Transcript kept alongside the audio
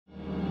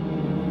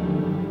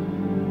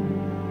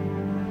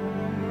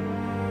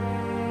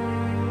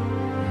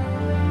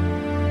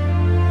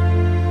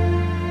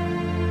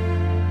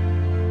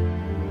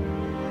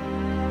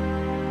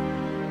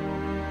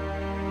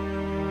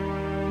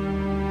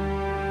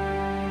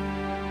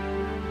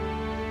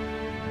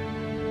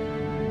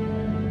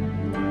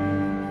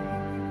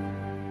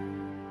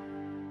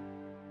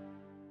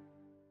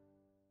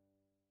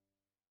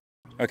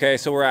Okay,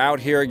 so we're out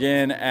here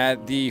again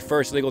at the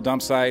first legal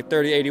dump site,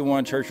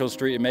 3081 Churchill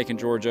Street in Macon,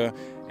 Georgia.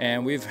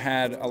 And we've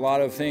had a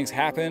lot of things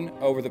happen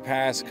over the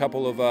past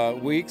couple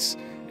of weeks,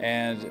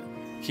 and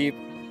Keep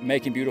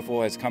Macon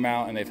Beautiful has come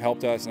out and they've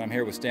helped us. And I'm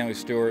here with Stanley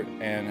Stewart,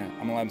 and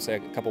I'm gonna let him say a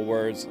couple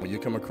words. When you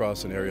come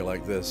across an area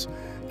like this,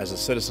 as a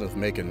citizen of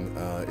Macon,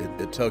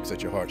 it tugs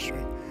at your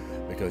heartstring,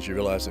 because you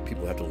realize that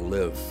people have to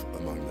live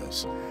among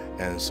this.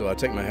 And so I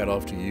take my hat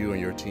off to you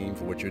and your team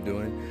for what you're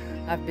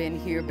doing. I've been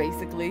here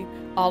basically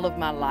all of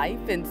my life,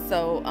 and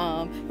so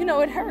you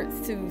know, it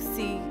hurts to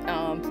see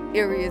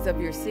areas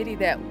of your city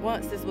that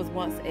this was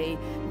once a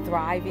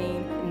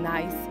thriving,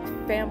 nice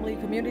family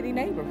community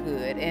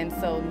neighborhood, and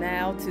so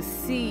now to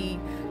see,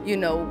 you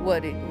know,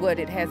 what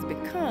it has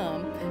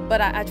become.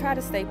 But I try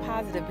to stay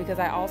positive because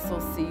I also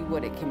see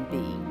what it can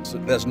be. So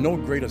there's no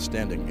greater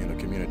standing in a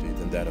community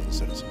than that of a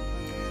citizen.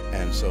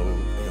 And so,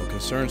 you know,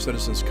 concerned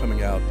citizens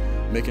coming out,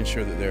 making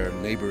sure that their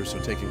neighbors are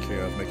taken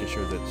care of, making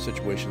sure that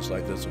situations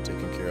like this are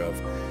taken care of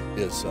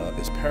is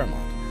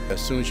paramount.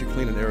 As soon as you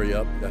clean an area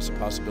up, that's a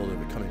possibility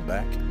of it coming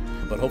back.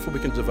 But hopefully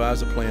we can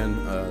devise a plan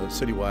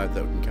citywide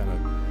that can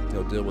kind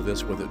of deal with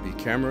this, whether it be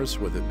cameras,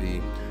 whether it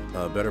be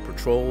better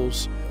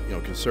patrols,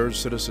 concerned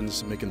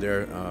citizens making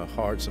their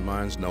hearts and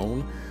minds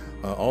known.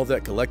 All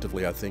that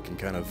collectively, I think, can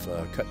kind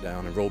of cut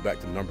down and roll back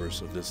the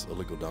numbers of this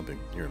illegal dumping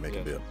here in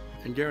Macon. Yes.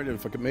 And Garrett,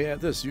 if I may add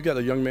this, you got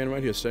a young man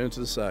right here standing to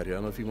the side here. I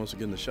don't know if he wants to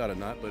get in the shot or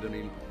not, but I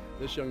mean,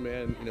 this young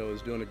man,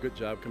 is doing a good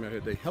job coming out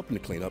here today, helping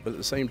to clean up. But at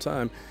the same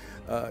time,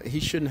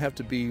 he shouldn't have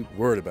to be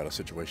worried about a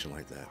situation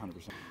like that.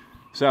 100%.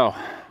 So,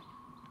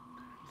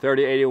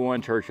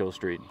 3081 Churchill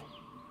Street.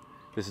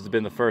 This has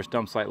been the first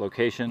dump site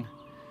location.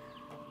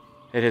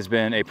 It has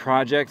been a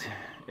project.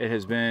 It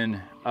has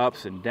been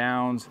ups and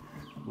downs.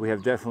 We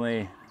have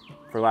definitely,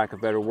 for lack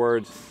of better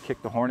words,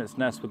 kicked the hornet's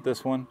nest with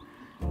this one.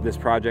 This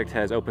project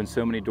has opened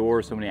so many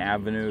doors, so many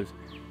avenues.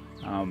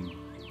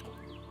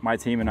 My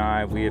team and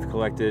I, we have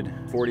collected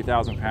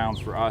 40,000 pounds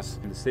for us.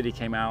 And the city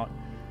came out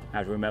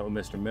after we met with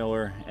Mr.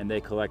 Miller, and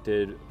they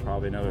collected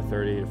probably another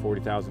 30 to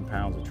 40,000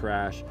 pounds of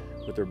trash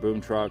with their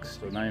boom trucks,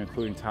 so not even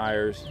including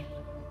tires.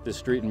 This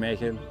street in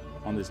Macon,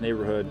 on this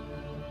neighborhood,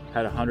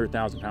 had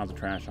 100,000 pounds of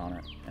trash on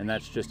it. And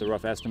that's just a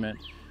rough estimate.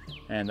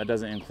 And that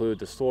doesn't include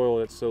the soil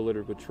that's so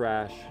littered with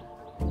trash.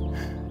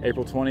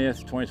 April 20th,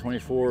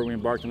 2024, we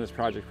embarked on this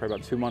project probably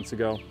about 2 months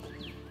ago,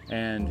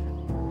 and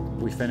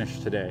we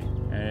finished today.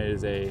 And it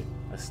is an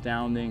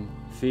astounding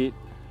feat.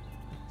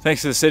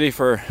 Thanks to the city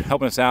for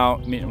helping us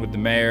out, meeting with the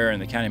mayor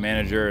and the county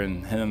manager,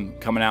 and him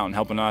coming out and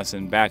helping us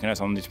and backing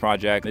us on these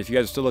projects. If you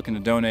guys are still looking to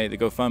donate, the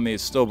GoFundMe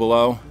is still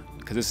below,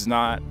 because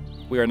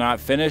we are not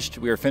finished.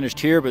 We are finished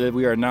here, but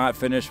we are not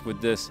finished with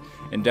this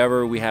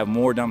endeavor. We have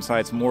more dump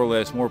sites, more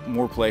lists,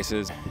 more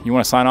places. You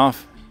want to sign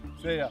off?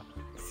 See ya.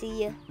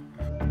 See ya.